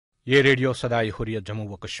ये रेडियो सदाई हुर्रियत जम्मू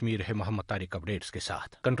व कश्मीर है मोहम्मद तारिक अपडेट्स के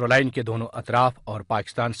साथ। कंट्रोल लाइन के दोनों अतराफ और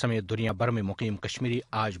पाकिस्तान समेत दुनिया भर में मुकीम कश्मीरी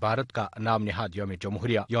आज भारत का नाम निहाद यौम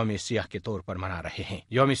जमहूरिया यौम सियाह के तौर पर मना रहे हैं।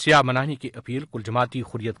 यौम सियाह मनाने की अपील कुल जमाती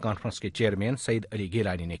हुर्रियत कॉन्फ्रेंस के चेयरमैन सईद अली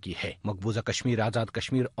गिलानी ने की है। मकबूजा कश्मीर, आजाद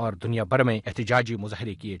कश्मीर और दुनिया भर में एहतजाजी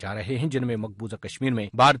मुजाहरे किए जा रहे हैं, जिनमें मकबूजा कश्मीर में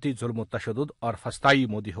भारतीय जुल्म तशद्दुद और फस्ताई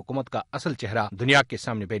मोदी हुकूमत का असल चेहरा दुनिया के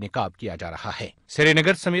सामने बेनकाब किया जा रहा है।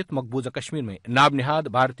 श्रीनगर समेत मकबूजा कश्मीर में नाम निहाद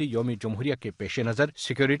भारतीय यौम जमहूरिया के पेश नजर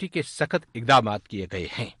सिक्योरिटी के सख्त इकदाम किए गए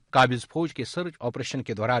हैं। काबिज फौज के सर्च ऑपरेशन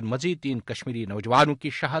के दौरान मजीद 3 कश्मीरी नौजवानों की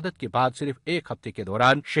शहादत के बाद सिर्फ एक हफ्ते के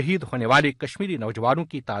दौरान शहीद होने वाले कश्मीरी नौजवानों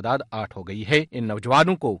की तादाद 8 हो गई है। इन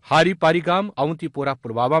नौजवानों को हारी पारीगाम अवंतीपोरा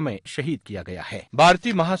पुलवामा में शहीद किया गया है।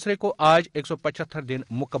 भारतीय महासरे को आज 175 दिन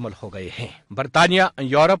मुकम्मल हो गए हैं। बरतानिया,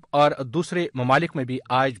 यूरोप और दूसरे ममालिक में भी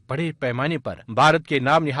आज बड़े पैमाने पर भारत के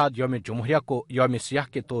नाम निहाद यौम जमहूरिया को यौम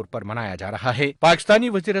सियाह के तौर पर मनाया जा रहा है। पाकिस्तानी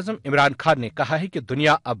वज़ीर-ए-आज़म इमरान खान ने कहा है कि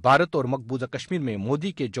दुनिया अब भारत और मकबूजा कश्मीर में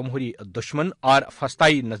मोदी के जमहूरी दुश्मन और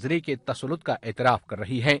फस्ताई नजरिए के तसल्लुत का एतराफ कर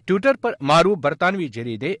रही है। ट्विटर पर मारूफ बरतानवी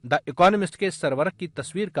जरीदे द इकोनॉमिस्ट के सरवरक की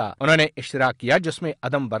तस्वीर का उन्होंने इश्तराक किया, जिसमें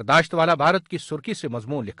अदम बर्दाश्त वाला भारत की सुर्खी से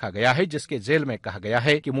मजमून लिखा गया है, जिसके जेल में कहा गया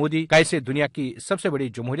है कि मोदी कैसे दुनिया की सबसे बड़ी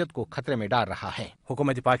जमहूरियत को खतरे में डाल रहा है।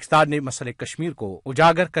 हुकूमत पाकिस्तान ने मसले कश्मीर को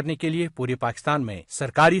उजागर करने के लिए पूरे पाकिस्तान में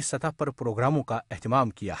सरकारी सतह पर प्रोग्रामों का एहतमाम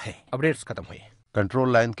किया है। अपडेट्स खत्म हुए।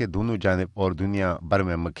 कंट्रोल लाइन के दोनों जानिब और दुनिया भर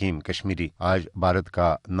में मुकीम कश्मीरी आज भारत का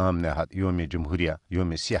नाम नहाद यौम जमहूरिया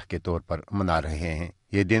यौम सियाह के तौर पर मना रहे हैं।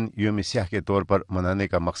 ये दिन यौम सियाह के तौर पर मनाने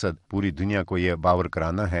का मकसद पूरी दुनिया को यह बावर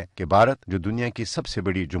कराना है कि भारत जो दुनिया की सबसे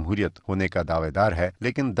बड़ी जमहूरियत होने का दावेदार है,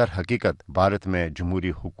 लेकिन दर हकीकत भारत में जमहूरी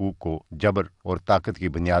हुकूक को जबर और ताकत की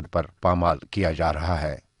बुनियाद पर पामाल किया जा रहा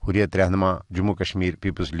है। हुर्रियत रहनुमा जम्मू कश्मीर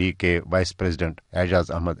पीपल्स लीग के वाइस प्रेसिडेंट एजाज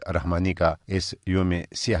अहमद रहमानी का इस यौम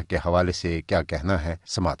सियाह के हवाले से क्या कहना है,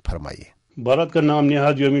 समात फरमाइए। भारत का नाम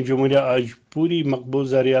निहाद यौम जमहूरिया आज पूरी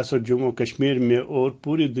मकबूजा रियासत जम्मू कश्मीर में और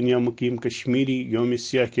पूरी दुनिया मुकीम कश्मीरी यौम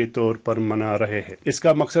सियाह के तौर पर मना रहे हैं।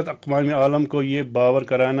 इसका मकसद अक़वाम आलम को ये बावर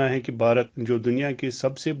कराना है कि भारत जो दुनिया की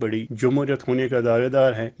सबसे बड़ी जमहूरियत होने का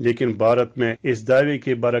दावेदार है, लेकिन भारत में इस दावे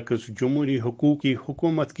के बरक्स जमहूरी हुकूक की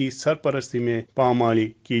हुकूमत की सरपरस्ती में पामाली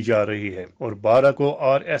की जा रही है और भारत को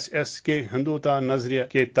RSS के हिंदुता नजरिया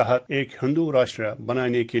के तहत एक हिंदू राष्ट्र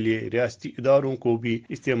बनाने के लिए रियासती इदारों को भी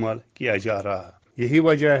इस्तेमाल किया जा रहा है। यही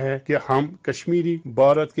वजह है कि हम कश्मीरी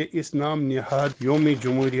भारत के इस नाम निहाद यौम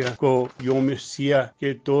जमहूरिया को यौम सियाह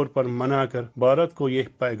के तौर पर मनाकर भारत को यह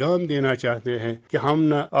पैगाम देना चाहते हैं कि हम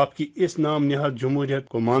न आपकी इस नाम निहाद जमहूरियत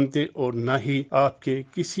को मानते और न ही आपके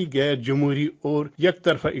किसी गैर जमहूरी और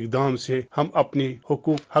यकतरफा इकदाम से हम अपने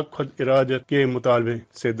हुकूक हक खुद इरादत के मुतालबे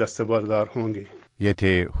से दस्तबरदार होंगे। ये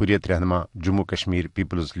थे हुर्रियत रहनुमा जम्मू कश्मीर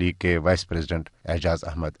पीपल्स लीग के वाइस प्रेसिडेंट एजाज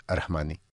अहमद रहमानी।